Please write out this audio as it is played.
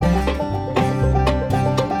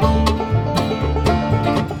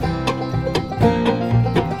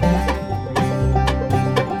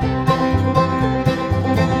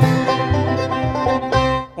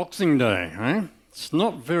Day, eh? It's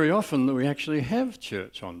not very often that we actually have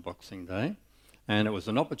church on Boxing Day, and it was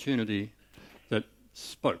an opportunity that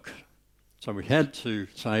spoke. So we had to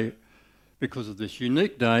say, because of this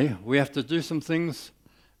unique day, we have to do some things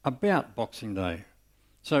about Boxing Day.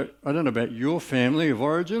 So I don't know about your family of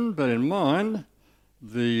origin, but in mine,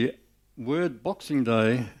 the word Boxing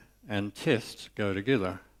Day and test go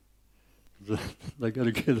together. They go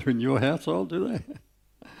together in your household, do they?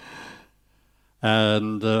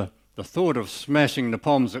 And the thought of smashing the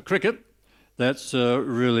Poms at cricket, that's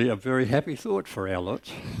really a very happy thought for our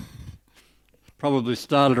lot. Probably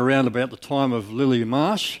started around about the time of Lily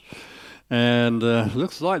Marsh, and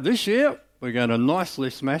looks like this year we're going to nicely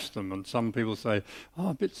smash them. And some people say, oh,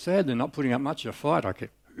 a bit sad they're not putting up much of a fight.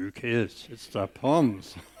 Who cares? It's the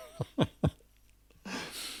Poms.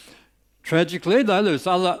 Tragically, though, there's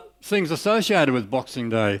other things associated with Boxing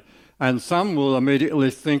Day, and some will immediately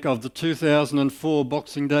think of the 2004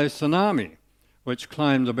 Boxing Day tsunami, which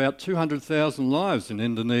claimed about 200,000 lives in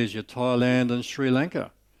Indonesia, Thailand and Sri Lanka.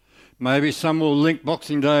 Maybe some will link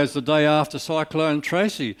Boxing Day as the day after Cyclone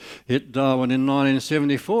Tracy hit Darwin in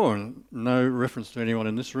 1974, and no reference to anyone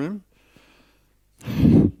in this room.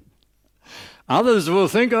 Others will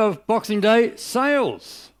think of Boxing Day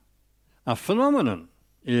sales, a phenomenon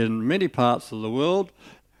in many parts of the world,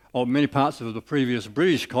 or many parts of the previous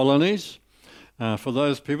British colonies, for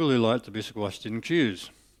those people who like to be squashed in queues.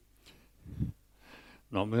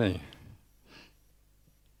 Not me.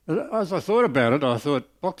 As I thought about it, I thought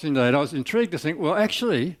Boxing Day, and I was intrigued to think, well,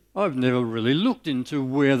 actually, I've never really looked into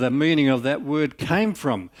where the meaning of that word came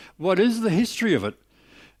from. What is the history of it?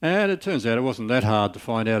 And it turns out it wasn't that hard to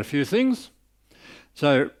find out a few things.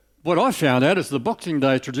 So what I found out is the Boxing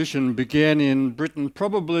Day tradition began in Britain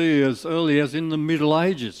probably as early as in the Middle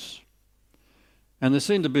Ages. And there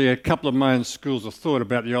seem to be a couple of main schools of thought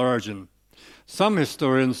about the origin. Some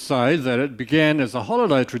historians say that it began as a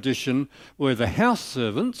holiday tradition where the house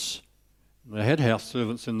servants, they had house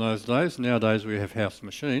servants in those days, nowadays we have house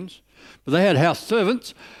machines, but they had house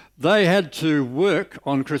servants, they had to work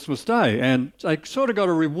on Christmas Day, and they sort of got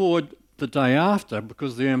a reward the day after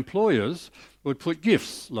because the employers would put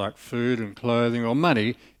gifts like food and clothing or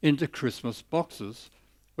money into Christmas boxes,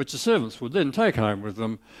 which the servants would then take home with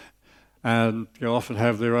them and often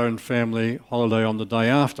have their own family holiday on the day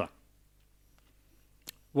after.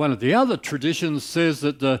 One of the other traditions says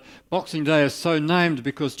that the Boxing Day is so named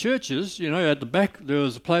because churches, at the back there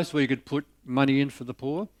was a place where you could put money in for the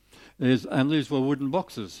poor, and these were wooden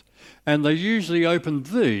boxes. And they usually opened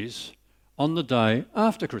these on the day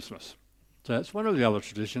after Christmas. So that's one of the other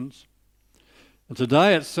traditions. And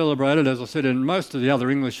today it's celebrated, as I said, in most of the other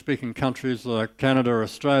English-speaking countries like Canada,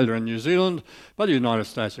 Australia and New Zealand, but the United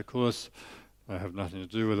States, of course, they have nothing to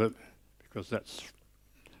do with it because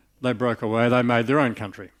they broke away, they made their own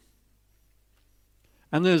country.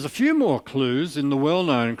 And there's a few more clues in the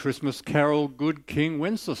well-known Christmas carol, Good King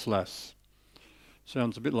Wenceslas.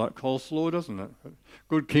 Sounds a bit like coleslaw, doesn't it?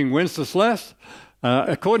 Good King Wenceslas.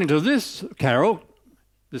 According to this carol,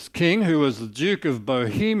 this king, who was the Duke of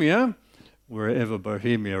Bohemia, wherever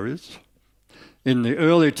Bohemia is, in the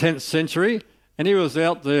early 10th century, and he was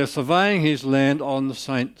out there surveying his land on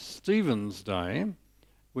St. Stephen's Day,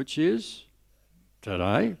 which is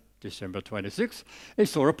today, December 26th. He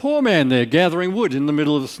saw a poor man there gathering wood in the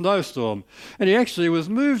middle of a snowstorm, and he actually was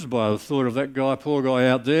moved by the thought of that poor guy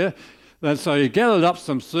out there, and so he gathered up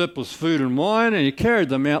some surplus food and wine and he carried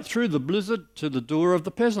them out through the blizzard to the door of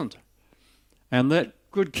the peasant. And that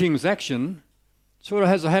good king's action sort of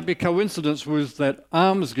has a happy coincidence with that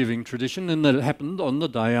almsgiving tradition in that it happened on the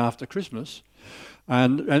day after Christmas.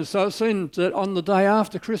 And so it seems that on the day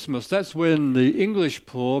after Christmas, that's when the English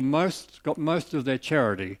poor got most of their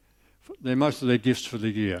charity, most of their gifts for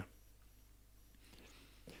the year.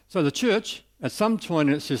 So the church, at some point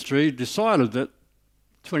in its history, decided that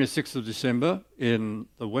 26th of December in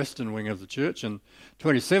the western wing of the church and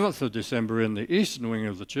 27th of December in the eastern wing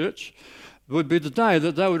of the church would be the day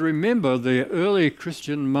that they would remember the early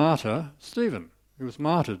Christian martyr, Stephen, who was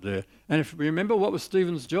martyred there. And if you remember, what was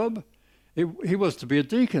Stephen's job? He was to be a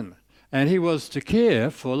deacon, and he was to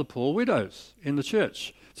care for the poor widows in the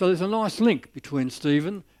church. So there's a nice link between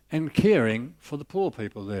Stephen and caring for the poor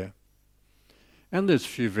people there. And there's a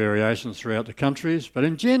few variations throughout the countries, but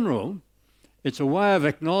in general, it's a way of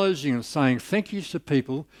acknowledging and saying thank you to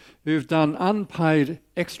people who've done unpaid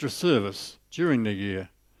extra service during the year,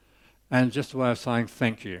 and just a way of saying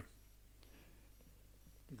thank you.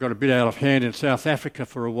 Got a bit out of hand in South Africa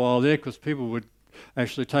for a while there because people would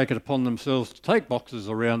actually take it upon themselves to take boxes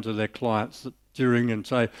around to their clients during and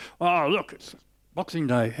say, oh, look, it's Boxing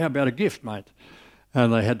Day, how about a gift, mate?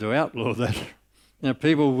 And they had to outlaw that Now,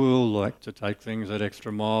 people will like to take things that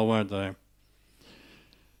extra mile, won't they?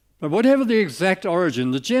 But whatever the exact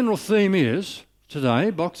origin, the general theme is,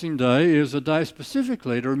 today, Boxing Day, is a day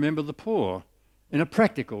specifically to remember the poor in a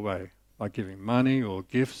practical way, by giving money or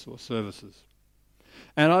gifts or services.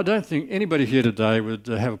 And I don't think anybody here today would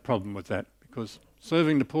have a problem with that, because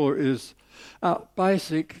serving the poor is a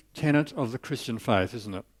basic tenet of the Christian faith,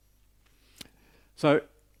 isn't it? So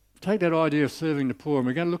take that idea of serving the poor, and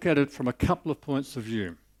we're going to look at it from a couple of points of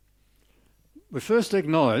view. We first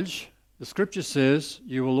acknowledge the scripture says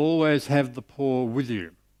you will always have the poor with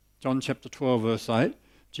you. John chapter 12 verse 8,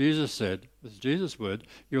 Jesus said, this is Jesus' word,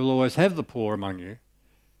 you will always have the poor among you,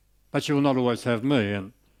 but you will not always have me.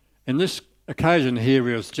 And in this occasion here,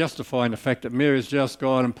 he was justifying the fact that Mary's just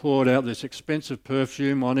gone and poured out this expensive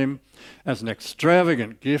perfume on him as an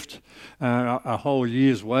extravagant gift, a whole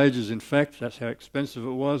year's wages, in fact. That's how expensive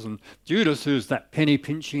it was. And Judas, who's that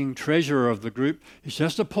penny-pinching treasurer of the group, is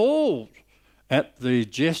just appalled at the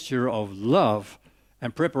gesture of love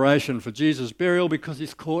and preparation for Jesus' burial because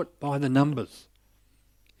he's caught by the numbers.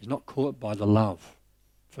 He's not caught by the love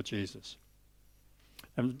for Jesus.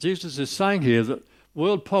 And Jesus is saying here that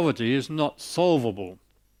world poverty is not solvable.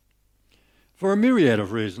 For a myriad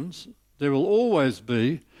of reasons, there will always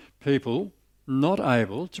be people not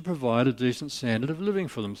able to provide a decent standard of living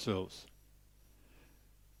for themselves.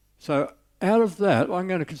 So out of that, I'm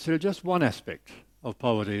going to consider just one aspect of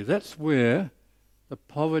poverty. That's where the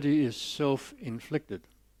poverty is self-inflicted.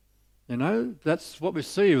 You know, that's what we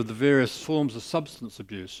see with the various forms of substance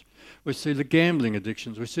abuse. We see the gambling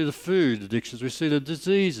addictions, we see the food addictions, we see the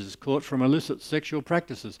diseases caught from illicit sexual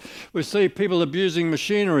practices. We see people abusing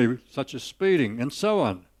machinery, such as speeding, and so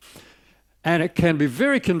on. And it can be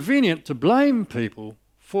very convenient to blame people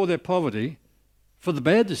for their poverty, for the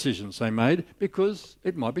bad decisions they made, because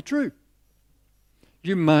it might be true.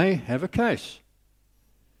 You may have a case.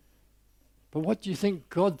 But what do you think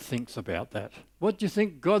God thinks about that? What do you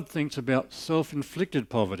think God thinks about self-inflicted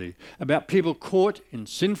poverty, about people caught in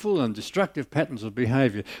sinful and destructive patterns of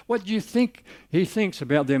behaviour? What do you think he thinks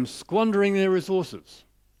about them squandering their resources?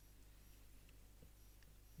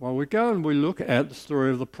 Well, we go and we look at the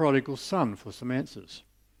story of the prodigal son for some answers.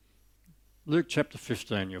 Luke chapter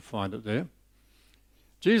 15, you'll find it there.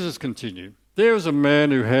 Jesus continued, there was a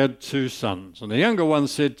man who had 2 sons, and the younger one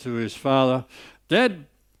said to his father, Dad,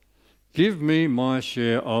 give me my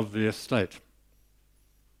share of the estate.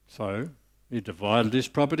 So he divided his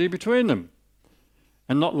property between them.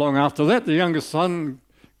 And not long after that, the younger son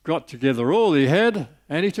got together all he had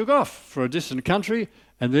and he took off for a distant country,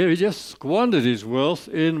 and there he just squandered his wealth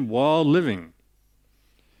in wild living.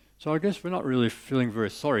 So I guess we're not really feeling very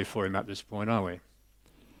sorry for him at this point, are we?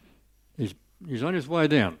 He's on his way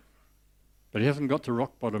down, but he hasn't got to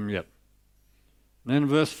rock bottom yet. And then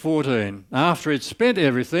verse 14, after he'd spent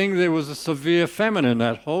everything, there was a severe famine in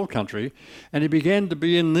that whole country, and he began to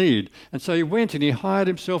be in need. And so he went and he hired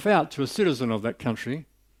himself out to a citizen of that country,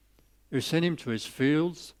 who sent him to his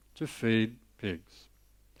fields to feed pigs.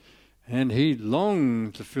 And he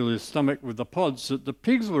longed to fill his stomach with the pods that the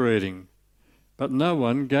pigs were eating, but no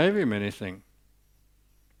one gave him anything.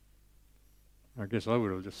 I guess I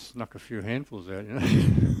would have just snuck a few handfuls out, you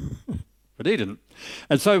know. But he didn't.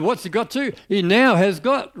 And so what's he got to? He now has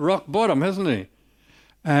got rock bottom, hasn't he?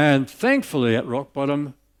 And thankfully at rock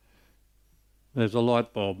bottom, there's a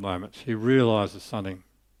light bulb moment. He realises something.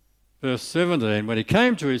 Verse 17, when he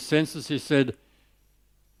came to his senses, he said,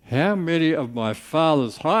 how many of my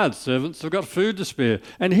father's hired servants have got food to spare?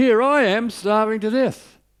 And here I am starving to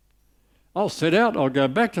death. I'll set out, I'll go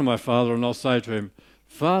back to my father, and I'll say to him,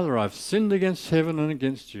 Father, I've sinned against heaven and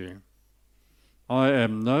against you. I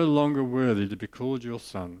am no longer worthy to be called your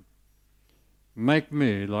son. Make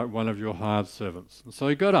me like one of your hired servants. And so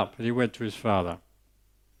he got up and he went to his father.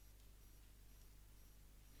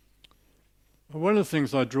 Well, one of the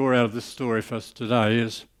things I draw out of this story for us today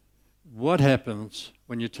is what happens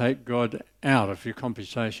when you take God out of your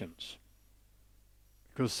computations.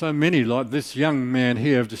 Because so many, like this young man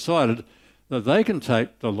here, have decided that they can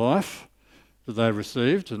take the life that they've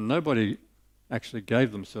received, and nobody actually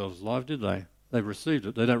gave themselves life, did they? They've received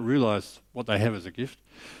it. They don't realise what they have as a gift.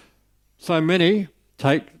 So many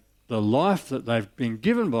take the life that they've been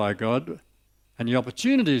given by God and the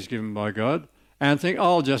opportunities given by God and think,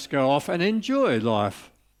 I'll just go off and enjoy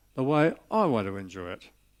life the way I want to enjoy it.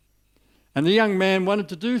 And the young man wanted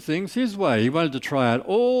to do things his way. He wanted to try out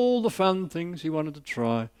all the fun things he wanted to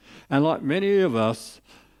try. And like many of us,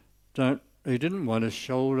 he didn't want to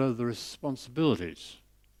shoulder the responsibilities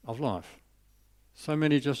of life. So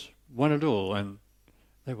many just want it all, and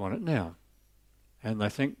they want it now. And they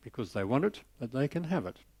think because they want it, that they can have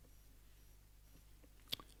it.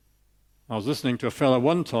 I was listening to a fellow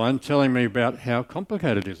one time telling me about how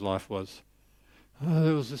complicated his life was. Oh,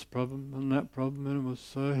 there was this problem and that problem, and it was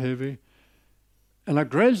so heavy. And I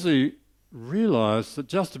gradually realised that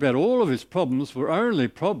just about all of his problems were only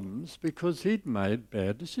problems because he'd made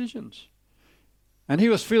bad decisions. And he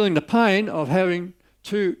was feeling the pain of having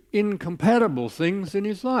two incompatible things in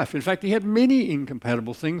his life. In fact, he had many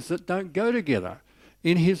incompatible things that don't go together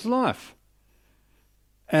in his life.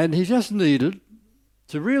 And he just needed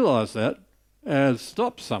to realise that and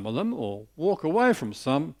stop some of them or walk away from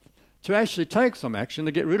some to actually take some action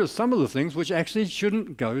to get rid of some of the things which actually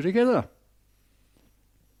shouldn't go together.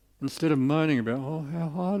 Instead of moaning about, oh, how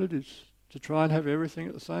hard it is to try and have everything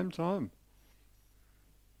at the same time.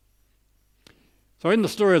 So in the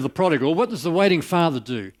story of the prodigal, what does the waiting father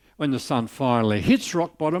do when the son finally hits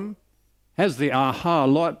rock bottom, has the aha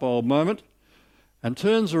light bulb moment, and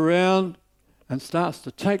turns around and starts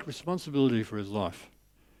to take responsibility for his life?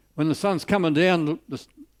 When the son's coming down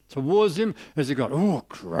towards him, has he got, oh,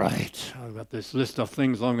 great, I've got this list of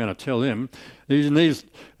things I'm going to tell him.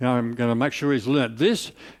 I'm going to make sure he's learnt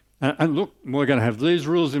this. And look, we're going to have these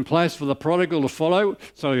rules in place for the prodigal to follow,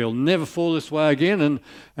 so he'll never fall this way again.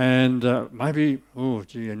 And maybe, oh,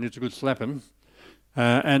 gee, he needs a good slapping.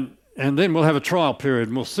 And then we'll have a trial period,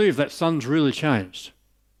 and we'll see if that son's really changed.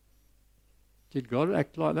 Did God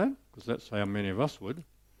act like that? Because that's how many of us would.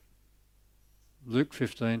 Luke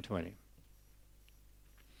 15:20.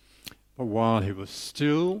 But while he was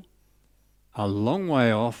still a long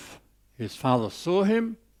way off, his father saw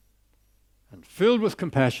him, and filled with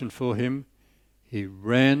compassion for him, he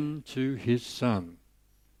ran to his son,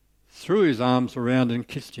 threw his arms around and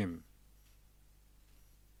kissed him.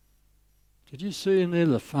 Did you see in there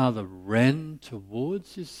the father ran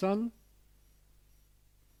towards his son?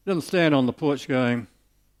 He doesn't stand on the porch going,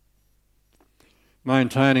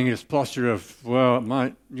 maintaining his posture of, well,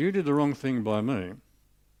 mate, you did the wrong thing by me.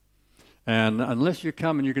 And unless you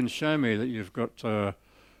come and you can show me that you've got going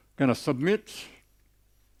to submit,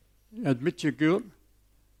 admit your guilt.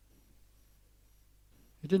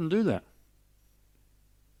 He didn't do that.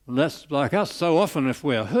 And that's like us. So often if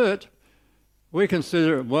we're hurt, we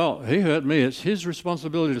consider, well, he hurt me. It's his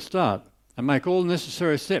responsibility to start and make all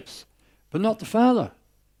necessary steps. But not the father.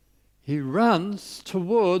 He runs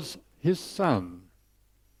towards his son.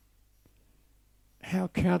 How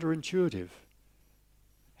counterintuitive.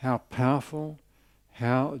 How powerful.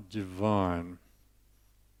 How divine.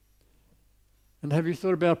 And have you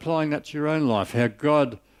thought about applying that to your own life? How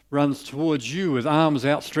God runs towards you with arms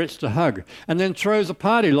outstretched to hug and then throws a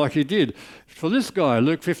party like he did for this guy,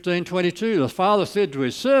 Luke 15:22. The father said to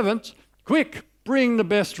his servants, quick, bring the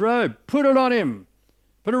best robe, put it on him,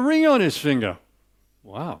 put a ring on his finger.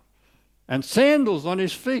 Wow. And sandals on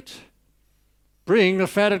his feet. Bring the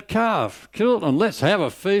fatted calf, kill it, and let's have a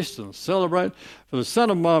feast and celebrate. For the son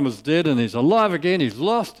of mine was dead and he's alive again, he's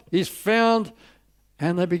lost, he's found,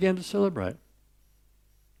 and they began to celebrate.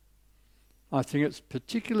 I think it's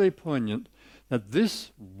particularly poignant that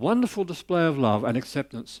this wonderful display of love and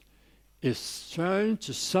acceptance is shown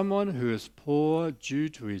to someone who is poor due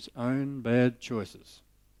to his own bad choices.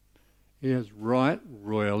 He has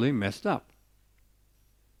royally messed up.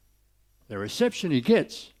 The reception he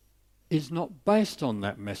gets is not based on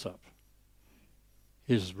that mess up.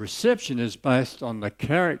 His reception is based on the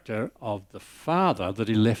character of the father that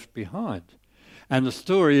he left behind. And the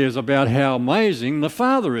story is about how amazing the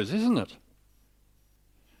father is, isn't it?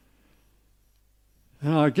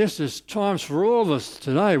 And I guess there's times for all of us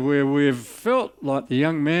today where we've felt like the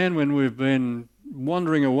young man when we've been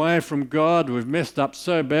wandering away from God. We've messed up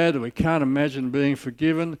so bad that we can't imagine being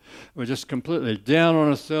forgiven. We're just completely down on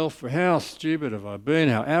ourselves for how stupid have I been,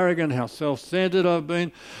 how arrogant, how self-centered I've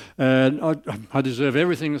been, and I deserve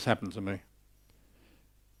everything that's happened to me.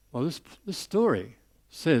 Well, this story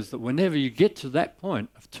says that whenever you get to that point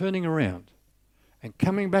of turning around and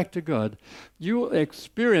coming back to God, you will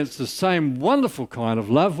experience the same wonderful kind of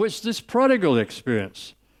love which this prodigal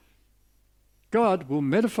experienced. God will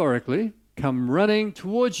metaphorically come running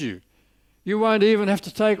towards you. You won't even have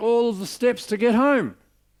to take all of the steps to get home.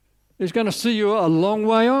 He's going to see you a long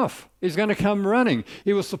way off. He's going to come running.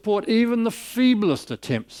 He will support even the feeblest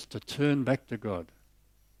attempts to turn back to God.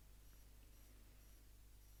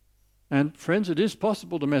 And friends, it is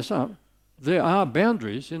possible to mess up. There are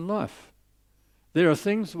boundaries in life. There are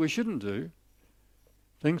things we shouldn't do,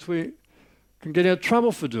 things we can get into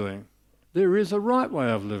trouble for doing. There is a right way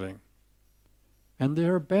of living. And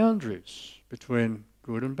there are boundaries between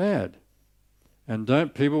good and bad. And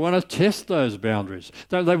don't people want to test those boundaries?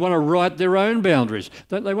 Don't they want to write their own boundaries?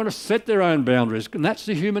 Don't they want to set their own boundaries? And that's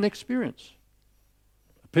the human experience.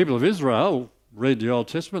 The people of Israel, read the Old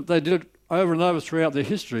Testament, they did it over and over throughout their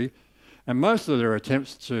history, and most of their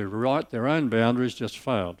attempts to write their own boundaries just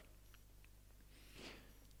failed.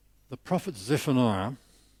 The prophet Zephaniah,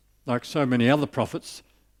 like so many other prophets,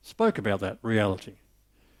 spoke about that reality.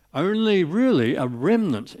 Only really a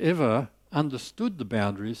remnant ever understood the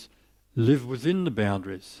boundaries, lived within the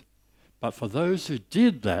boundaries. But for those who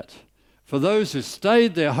did that, for those who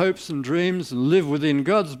stayed their hopes and dreams and lived within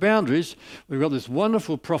God's boundaries, we've got this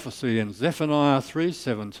wonderful prophecy in Zephaniah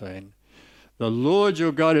 3:17. The Lord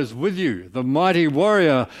your God is with you, the mighty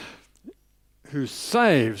warrior who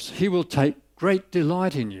saves. He will take great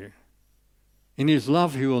delight in you. In his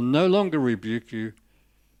love he will no longer rebuke you,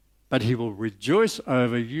 but he will rejoice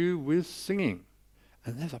over you with singing.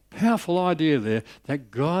 And there's a powerful idea there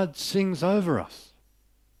that God sings over us.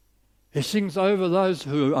 He sings over those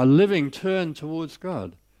who are living turned towards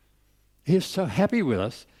God. He is so happy with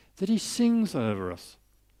us that he sings over us,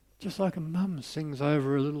 just like a mum sings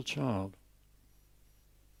over a little child.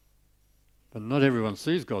 But not everyone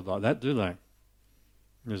sees God like that, do they?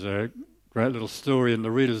 There's a great little story in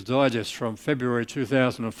the Reader's Digest from February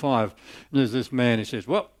 2005. And there's this man, he says,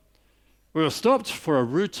 well, we were stopped for a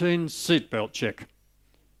routine seatbelt check.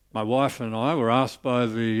 My wife and I were asked by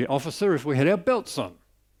the officer if we had our belts on.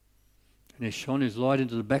 And he shone his light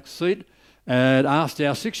into the back seat and asked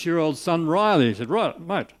our 6-year-old son Riley, he said, right,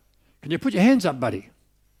 mate, can you put your hands up, buddy?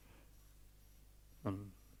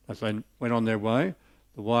 And as they went on their way,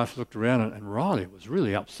 the wife looked around and Riley was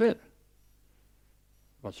really upset.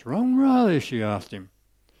 What's wrong, Riley? She asked him.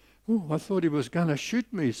 Oh, I thought he was going to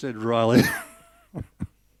shoot me, said Riley.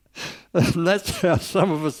 And that's how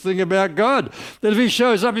some of us think about God, that if he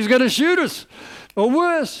shows up, he's going to shoot us. Or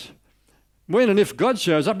worse, when and if God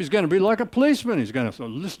shows up, he's going to be like a policeman. He's going to sort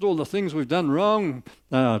of list all the things we've done wrong,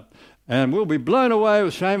 and we'll be blown away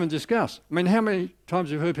with shame and disgust. I mean, how many times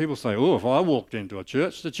have you heard people say, oh, if I walked into a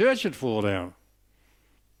church, the church would fall down?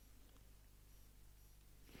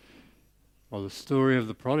 Well, the story of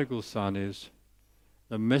the prodigal son is,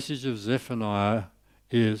 the message of Zephaniah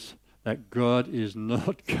is that God is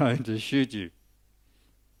not going to shoot you.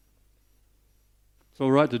 It's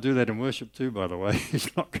all right to do that in worship too, by the way.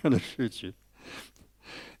 He's not going to shoot you.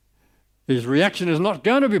 His reaction is not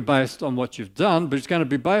going to be based on what you've done, but it's going to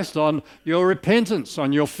be based on your repentance,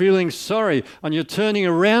 on your feeling sorry, on your turning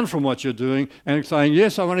around from what you're doing and saying,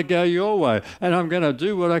 yes, I want to go your way, and I'm going to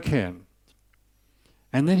do what I can.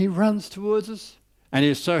 And then he runs towards us, and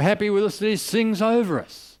he's so happy with us that he sings over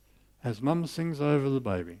us, as mum sings over the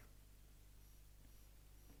baby.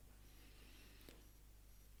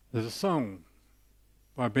 There's a song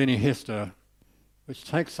by Benny Hester which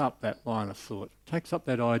takes up that line of thought, takes up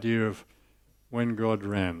that idea of when God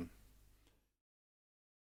ran.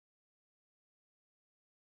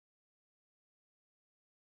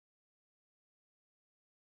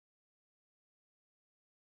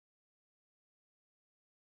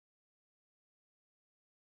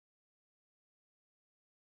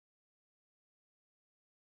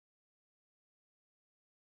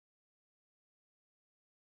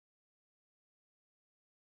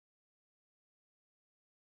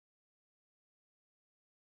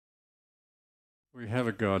 We have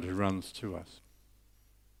a God who runs to us.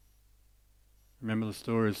 Remember the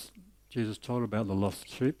stories Jesus told about the lost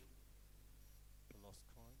sheep, the lost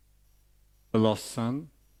coin, the lost son?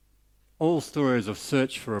 All stories of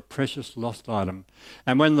search for a precious lost item.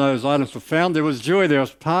 And when those items were found, there was joy, there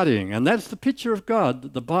was partying. And that's the picture of God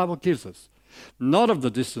that the Bible gives us. Not of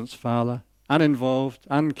the distant Father, uninvolved,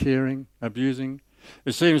 uncaring, abusing,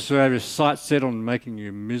 who seems to have his sights set on making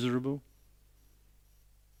you miserable.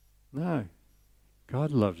 No.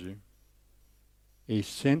 God loves you. He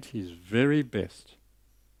sent his very best,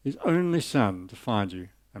 his only son, to find you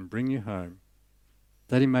and bring you home.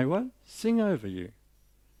 That he may what? Sing over you.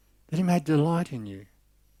 That he may delight in you.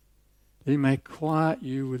 That he may quiet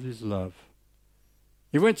you with his love.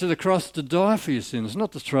 He went to the cross to die for your sins,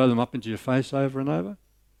 not to throw them up into your face over and over,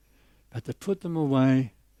 but to put them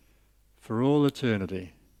away for all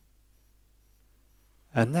eternity.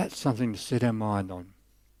 And that's something to set our mind on.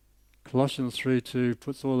 Colossians 3:2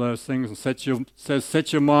 puts all those things and says,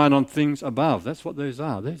 set your mind on things above. That's what these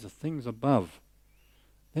are. These are things above.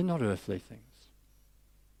 They're not earthly things.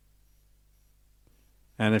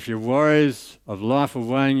 And if your worries of life are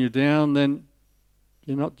weighing you down, then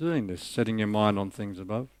you're not doing this, setting your mind on things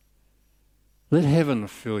above. Let heaven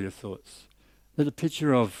fill your thoughts. Let the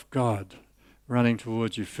picture of God running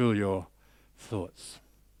towards you fill your thoughts.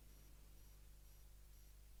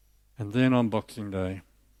 And then on Boxing Day,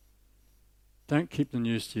 don't keep the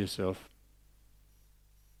news to yourself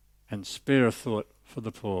and spare a thought for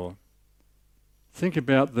the poor. Think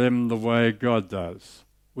about them the way God does,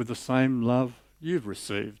 with the same love you've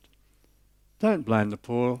received. Don't blame the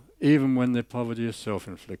poor, even when their poverty is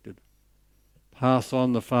self-inflicted. Pass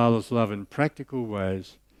on the Father's love in practical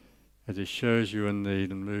ways as He shows you a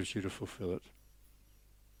need and moves you to fulfill it.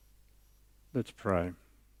 Let's pray.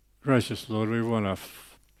 Gracious Lord,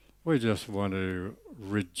 we just want to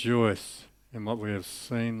rejoice in what we have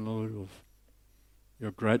seen, Lord, of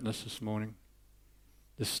your greatness this morning.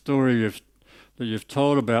 The story that you've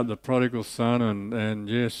told about the prodigal son, and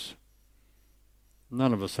yes,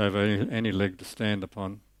 none of us have any leg to stand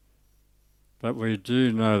upon. But we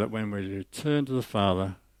do know that when we return to the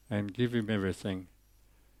Father and give Him everything,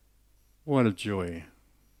 what a joy.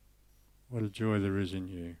 What a joy there is in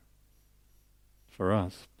you. For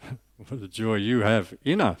us. What a joy you have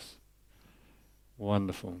in us.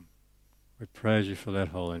 Wonderful. We praise you for that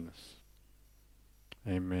holiness.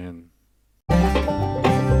 Amen.